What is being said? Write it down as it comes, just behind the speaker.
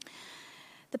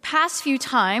past few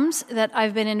times that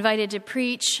I've been invited to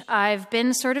preach, I've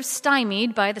been sort of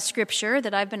stymied by the scripture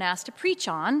that I've been asked to preach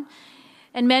on,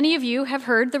 and many of you have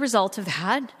heard the result of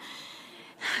that.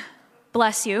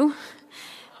 Bless you.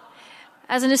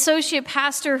 As an associate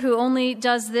pastor who only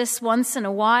does this once in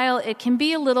a while, it can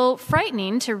be a little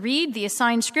frightening to read the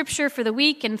assigned scripture for the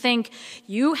week and think,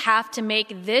 you have to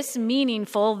make this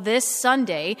meaningful this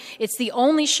Sunday. It's the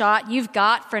only shot you've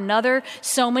got for another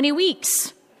so many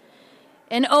weeks.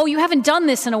 And oh, you haven't done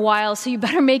this in a while, so you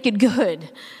better make it good.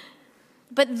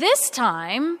 But this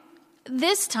time,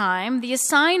 the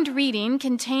assigned reading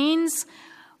contains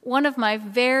one of my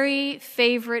very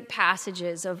favorite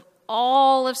passages of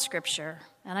all of Scripture,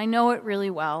 and I know it really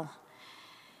well.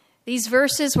 These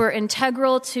verses were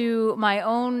integral to my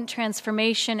own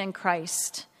transformation in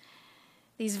Christ.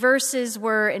 These verses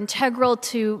were integral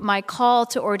to my call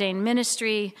to ordained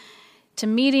ministry, to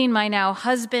meeting my now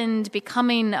husband,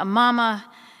 becoming a mama,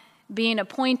 being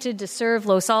appointed to serve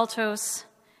Los Altos.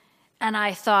 And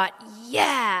I thought,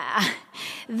 yeah,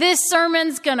 this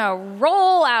sermon's gonna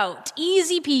roll out,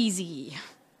 easy peasy.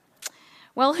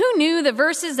 Well, who knew the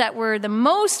verses that we're the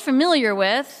most familiar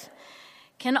with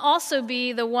can also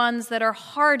be the ones that are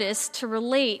hardest to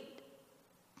relate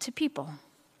to people?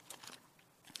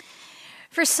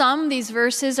 For some, these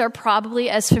verses are probably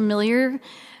as familiar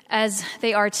as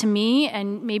they are to me,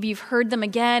 and maybe you've heard them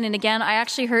again and again. I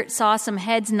actually saw some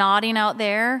heads nodding out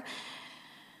there.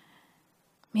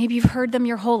 Maybe you've heard them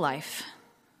your whole life.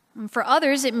 And for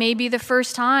others, it may be the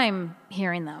first time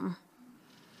hearing them.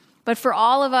 But for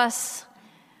all of us,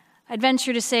 I'd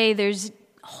venture to say there's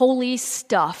holy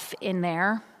stuff in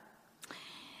there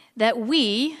that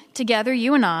we, together,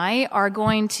 you and I, are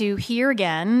going to hear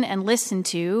again and listen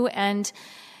to and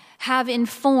have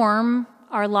inform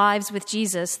our lives with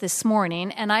Jesus this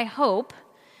morning. And I hope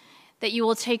that you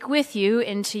will take with you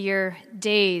into your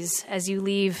days as you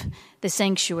leave the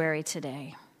sanctuary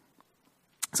today.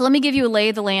 So let me give you a lay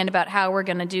of the land about how we're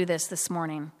going to do this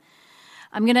morning.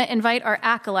 I'm going to invite our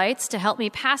acolytes to help me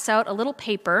pass out a little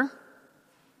paper,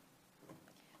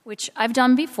 which I've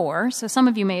done before, so some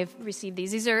of you may have received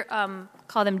these. These are,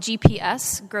 call them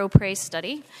GPS, Grow, Pray,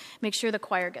 Study. Make sure the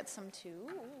choir gets them too.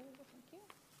 Thank you.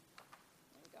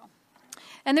 There we go.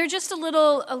 And they're just a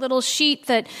little sheet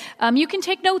that you can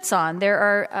take notes on. There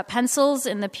are pencils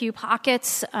in the pew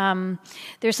pockets.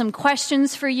 There's some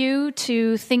questions for you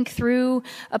to think through,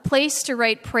 a place to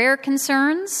write prayer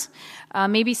concerns.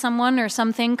 Maybe someone or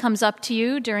something comes up to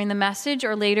you during the message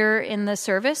or later in the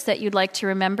service that you'd like to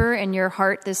remember in your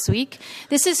heart this week.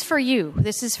 This is for you.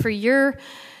 This is for your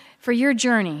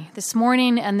journey this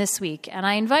morning and this week. And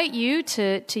I invite you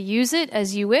to use it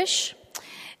as you wish,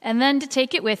 and then to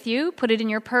take it with you, put it in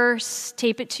your purse,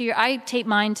 I tape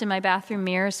mine to my bathroom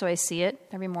mirror so I see it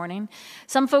every morning.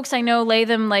 Some folks I know lay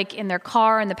them like in their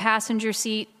car in the passenger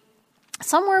seat,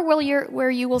 somewhere where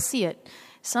you will see it,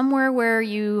 somewhere where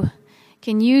you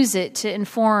can use it to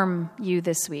inform you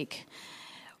this week.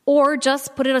 Or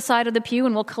just put it aside of the pew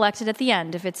and we'll collect it at the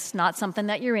end. If it's not something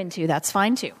that you're into, that's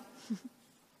fine too.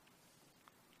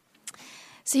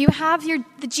 So you have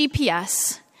the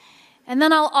GPS, and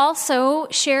then I'll also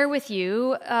share with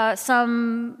you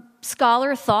some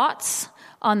scholar thoughts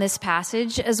on this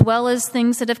passage, as well as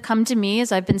things that have come to me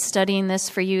as I've been studying this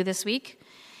for you this week.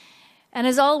 And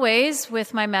as always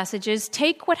with my messages,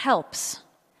 take what helps.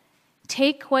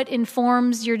 Take what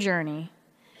informs your journey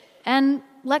and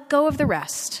let go of the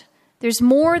rest. There's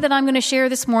more that I'm going to share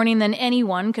this morning than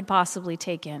anyone could possibly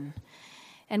take in.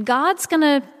 And God's going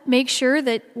to make sure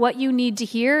that what you need to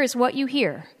hear is what you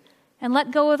hear, and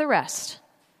let go of the rest.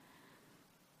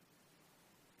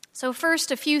 So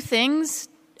first, a few things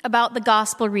about the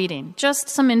gospel reading. Just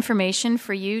some information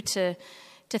for you to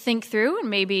think through, and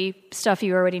maybe stuff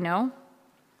you already know.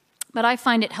 But I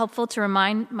find it helpful to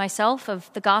remind myself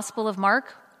of the Gospel of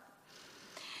Mark,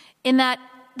 in that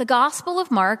the Gospel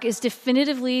of Mark is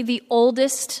definitively the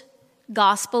oldest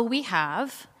gospel we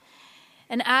have.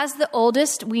 And as the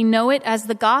oldest, we know it as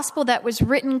the gospel that was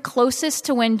written closest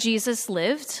to when Jesus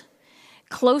lived,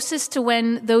 closest to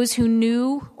when those who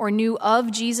knew or knew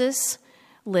of Jesus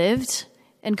lived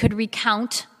and could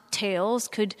recount tales,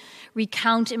 could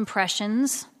recount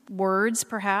impressions, words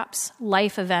perhaps,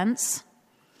 life events.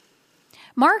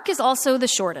 Mark is also the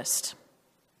shortest.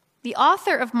 The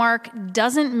author of Mark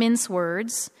doesn't mince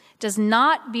words, does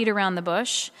not beat around the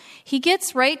bush. He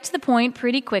gets right to the point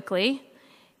pretty quickly,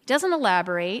 doesn't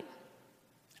elaborate.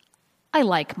 I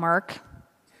like Mark.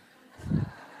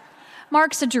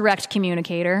 Mark's a direct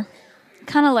communicator,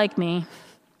 kind of like me.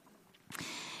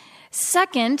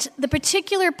 Second, the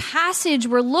particular passage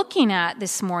we're looking at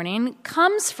this morning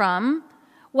comes from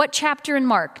What chapter in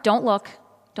Mark? Don't look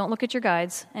at your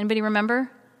guides. Anybody remember?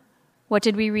 What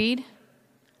did we read?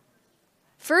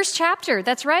 First chapter,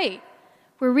 that's right.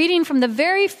 We're reading from the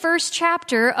very first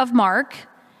chapter of Mark.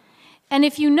 And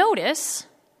if you notice,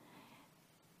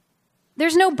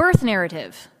 there's no birth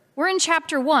narrative. We're in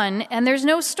chapter 1, and there's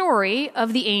no story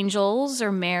of the angels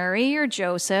or Mary or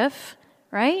Joseph,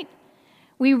 right?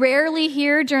 We rarely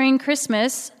hear during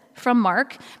Christmas from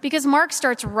Mark, because Mark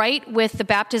starts right with the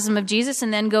baptism of Jesus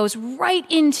and then goes right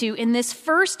into, in this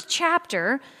first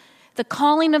chapter, the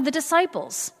calling of the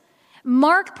disciples.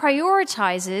 Mark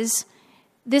prioritizes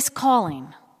this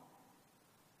calling.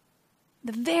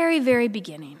 The very, very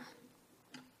beginning.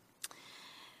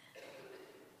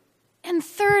 And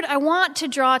third, I want to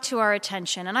draw to our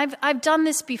attention, and I've done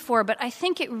this before, but I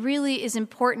think it really is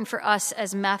important for us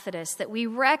as Methodists that we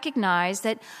recognize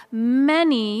that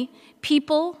many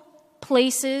people,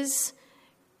 places,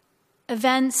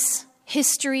 events,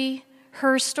 history,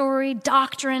 her story,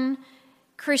 doctrine,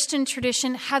 Christian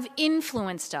tradition have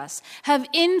influenced us, have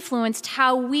influenced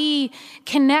how we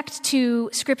connect to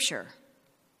Scripture.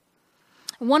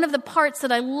 One of the parts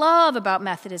that I love about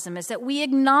Methodism is that we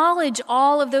acknowledge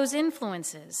all of those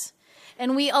influences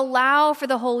and we allow for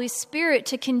the Holy Spirit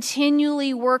to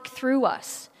continually work through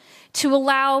us, to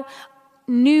allow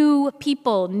new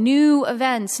people, new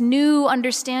events, new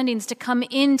understandings to come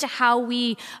into how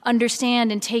we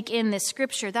understand and take in this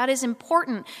Scripture. That is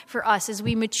important for us as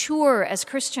we mature as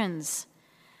Christians.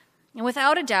 And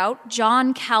without a doubt,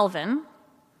 John Calvin,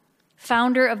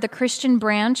 founder of the Christian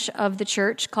branch of the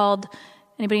church called,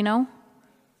 anybody know?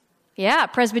 Yeah,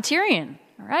 Presbyterian.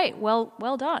 All right,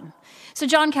 well done. So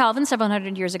John Calvin, several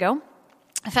hundred years ago,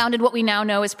 founded what we now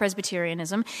know as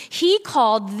Presbyterianism. He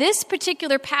called this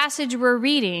particular passage we're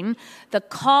reading the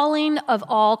calling of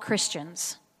all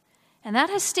Christians. And that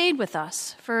has stayed with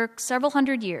us for several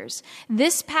hundred years.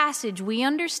 This passage we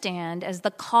understand as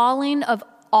the calling of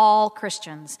all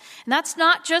Christians. And that's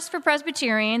not just for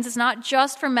Presbyterians. It's not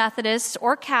just for Methodists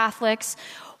or Catholics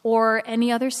or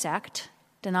any other sect,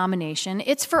 denomination.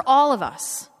 It's for all of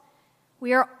us.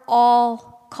 We are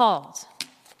all called.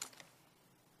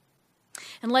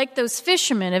 And like those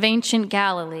fishermen of ancient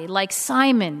Galilee, like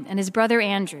Simon and his brother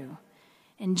Andrew,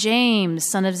 and James,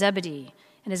 son of Zebedee,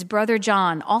 and his brother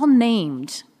John, all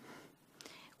named,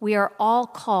 we are all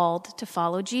called to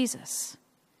follow Jesus.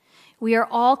 We are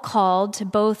all called to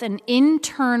both an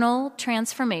internal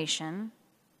transformation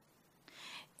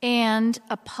and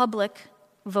a public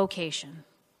vocation.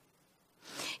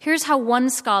 Here's how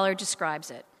one scholar describes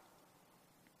it.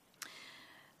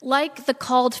 Like the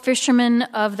called fishermen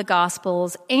of the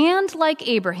Gospels, and like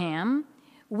Abraham,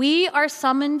 we are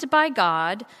summoned by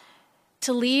God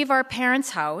to leave our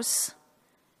parents' house,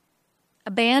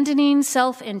 abandoning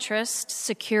self-interest,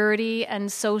 security,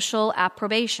 and social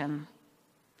approbation.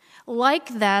 Like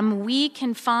them, we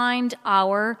can find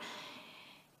our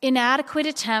inadequate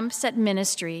attempts at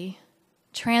ministry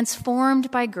transformed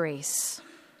by grace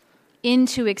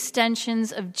into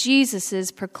extensions of Jesus'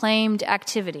 proclaimed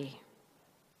activity.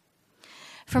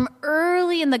 From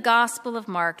early in the Gospel of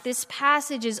Mark, this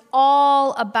passage is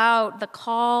all about the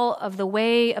call of the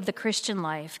way of the Christian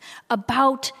life,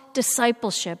 about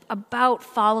discipleship, about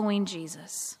following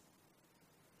Jesus.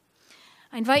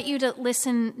 I invite you to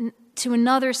listen to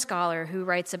another scholar who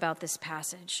writes about this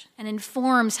passage and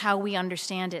informs how we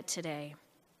understand it today.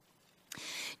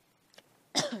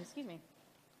 Excuse me.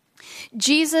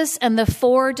 Jesus and the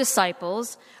 4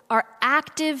 disciples are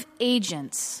active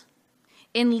agents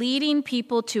in leading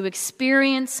people to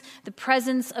experience the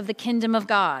presence of the kingdom of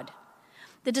God.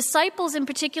 The disciples in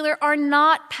particular are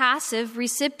not passive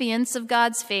recipients of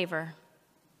God's favor.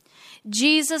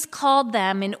 Jesus called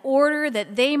them in order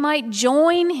that they might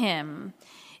join him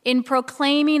in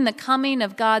proclaiming the coming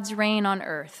of God's reign on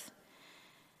earth.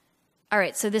 All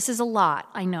right, so this is a lot,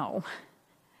 I know,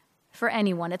 for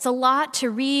anyone. It's a lot to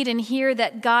read and hear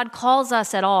that God calls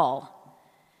us at all,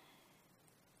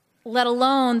 let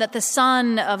alone that the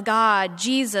Son of God,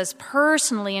 Jesus,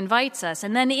 personally invites us.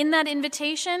 And then in that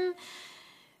invitation,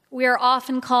 we are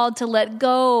often called to let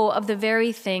go of the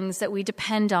very things that we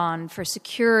depend on for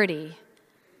security,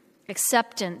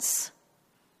 acceptance,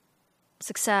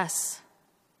 success.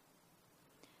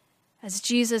 As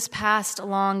Jesus passed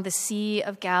along the Sea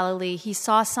of Galilee, he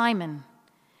saw Simon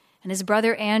and his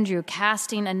brother Andrew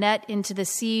casting a net into the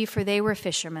sea, for they were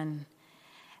fishermen.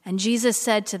 And Jesus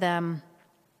said to them,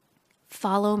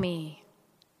 "Follow me,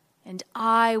 and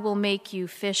I will make you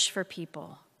fish for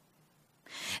people."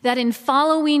 That in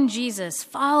following Jesus,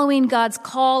 following God's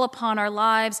call upon our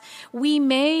lives, we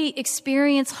may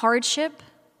experience hardship,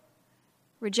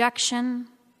 rejection,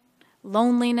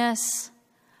 loneliness,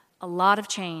 a lot of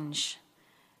change,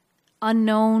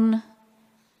 unknown,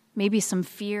 maybe some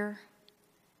fear.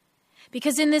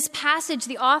 Because in this passage,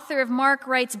 the author of Mark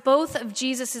writes both of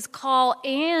Jesus' call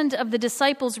and of the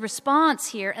disciples' response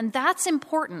here, and that's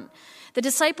important. The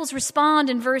disciples respond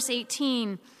in verse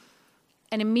 18,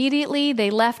 and immediately they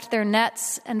left their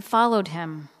nets and followed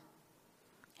him.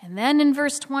 And then in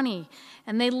verse 20,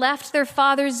 and they left their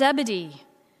father Zebedee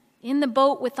in the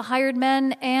boat with the hired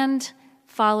men and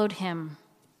followed him.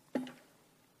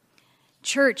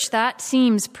 Church, that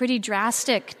seems pretty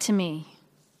drastic to me.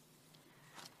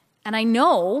 And I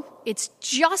know it's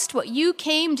just what you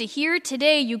came to hear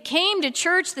today. You came to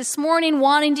church this morning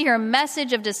wanting to hear a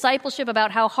message of discipleship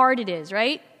about how hard it is,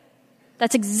 right?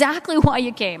 That's exactly why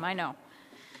you came, I know.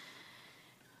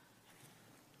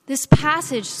 This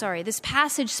passage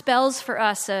spells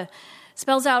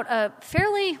out a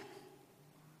fairly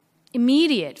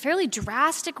immediate, fairly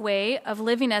drastic way of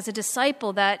living as a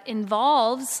disciple that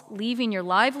involves leaving your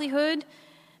livelihood,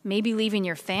 maybe leaving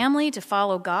your family to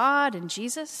follow God and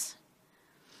Jesus.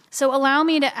 So allow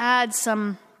me to add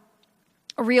some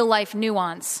real-life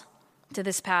nuance to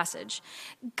this passage.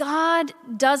 God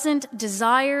doesn't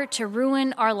desire to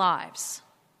ruin our lives.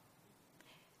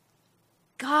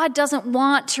 God doesn't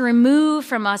want to remove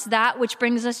from us that which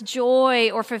brings us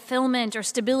joy or fulfillment or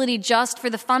stability just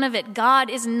for the fun of it. God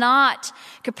is not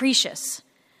capricious.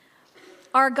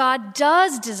 Our God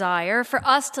does desire for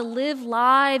us to live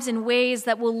lives in ways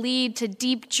that will lead to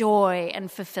deep joy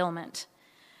and fulfillment.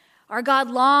 Our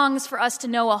God longs for us to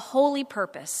know a holy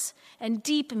purpose and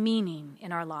deep meaning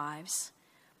in our lives.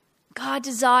 God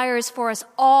desires for us,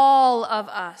 all of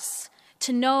us,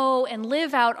 to know and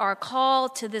live out our call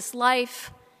to this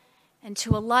life and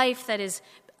to a life that is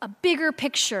a bigger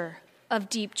picture of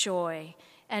deep joy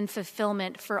and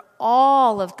fulfillment for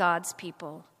all of God's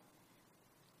people.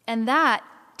 And that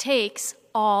takes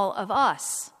all of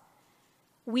us.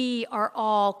 We are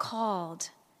all called.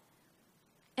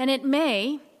 And it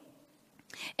may,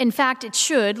 in fact, it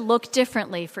should look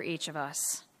differently for each of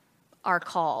us, our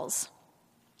calls.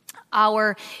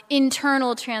 Our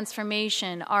internal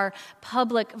transformation, our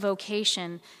public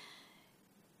vocation,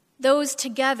 those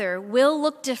together will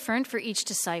look different for each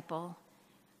disciple.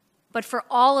 But for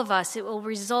all of us, it will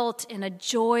result in a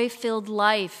joy-filled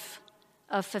life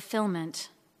of fulfillment.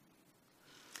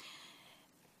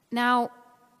 Now,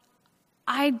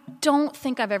 I don't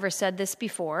think I've ever said this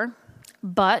before,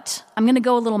 but I'm going to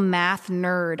go a little math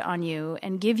nerd on you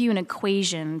and give you an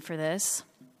equation for this.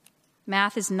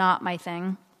 Math is not my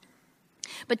thing.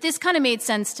 But this kind of made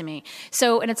sense to me.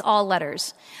 And it's all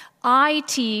letters.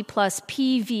 IT plus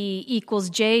PV equals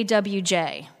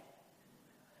JWJ.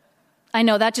 I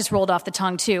know, that just rolled off the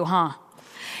tongue too, huh?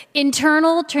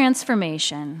 Internal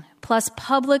transformation plus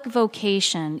public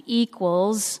vocation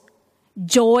equals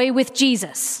joy with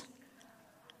Jesus.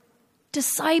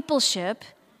 Discipleship,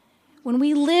 when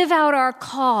we live out our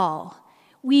call,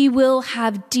 we will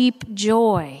have deep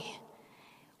joy.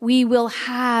 We will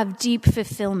have deep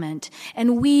fulfillment,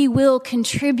 and we will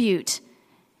contribute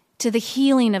to the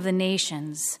healing of the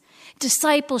nations.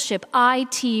 Discipleship,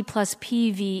 IT plus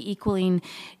PV equaling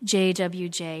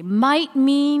JWJ, might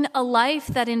mean a life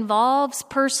that involves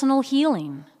personal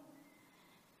healing.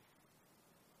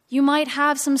 You might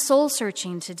have some soul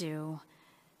searching to do,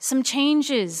 some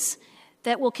changes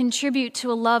that will contribute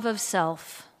to a love of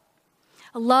self,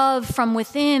 a love from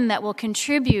within that will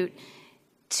contribute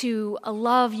to a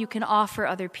love you can offer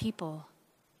other people.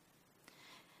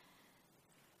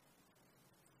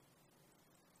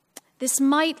 This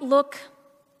might look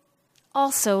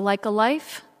also like a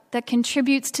life that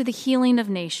contributes to the healing of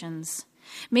nations.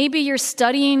 Maybe you're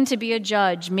studying to be a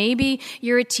judge. Maybe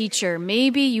you're a teacher.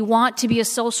 Maybe you want to be a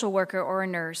social worker or a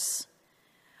nurse.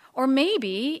 Or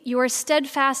maybe you are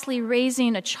steadfastly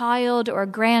raising a child or a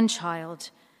grandchild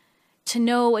to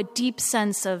know a deep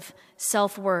sense of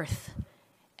self-worth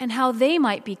and how they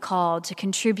might be called to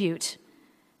contribute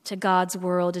to God's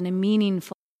world in a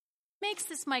meaningful way.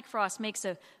 Mike Frost makes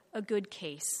a good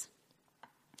case.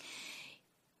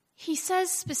 He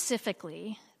says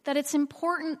specifically that it's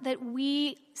important that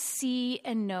we see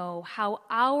and know how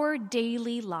our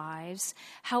daily lives,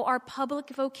 how our public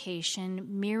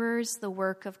vocation mirrors the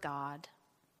work of God.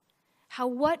 How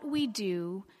what we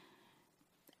do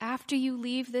after you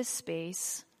leave this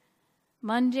space,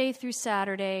 Monday through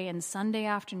Saturday and Sunday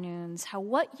afternoons, how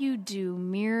what you do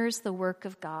mirrors the work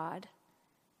of God.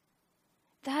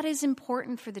 That is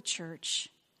important for the church.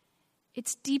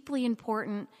 It's deeply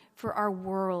important for our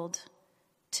world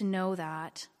to know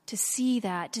that, to see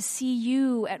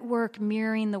you at work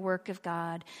mirroring the work of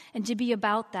God, and to be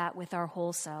about that with our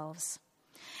whole selves.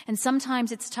 And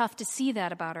sometimes it's tough to see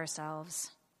that about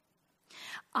ourselves.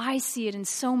 I see it in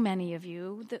so many of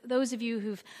you, those of you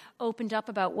who've opened up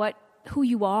about who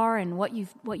you are and what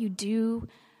you do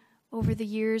over the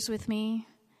years with me.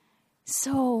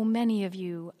 So many of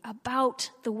you about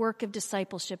the work of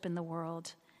discipleship in the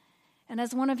world. And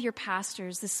as one of your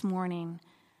pastors this morning,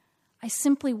 I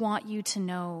simply want you to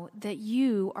know that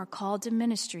you are called to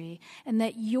ministry and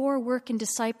that your work in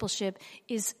discipleship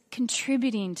is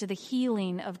contributing to the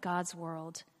healing of God's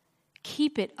world.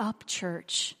 Keep it up,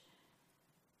 church.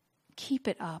 Keep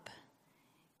it up.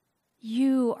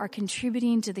 You are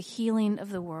contributing to the healing of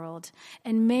the world,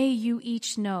 and may you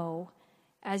each know,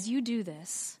 as you do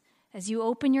this, as you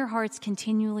open your hearts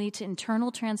continually to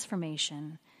internal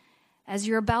transformation, as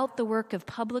you're about the work of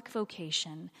public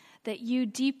vocation, that you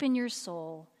deep in your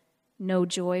soul know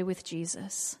joy with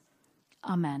Jesus.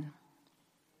 Amen.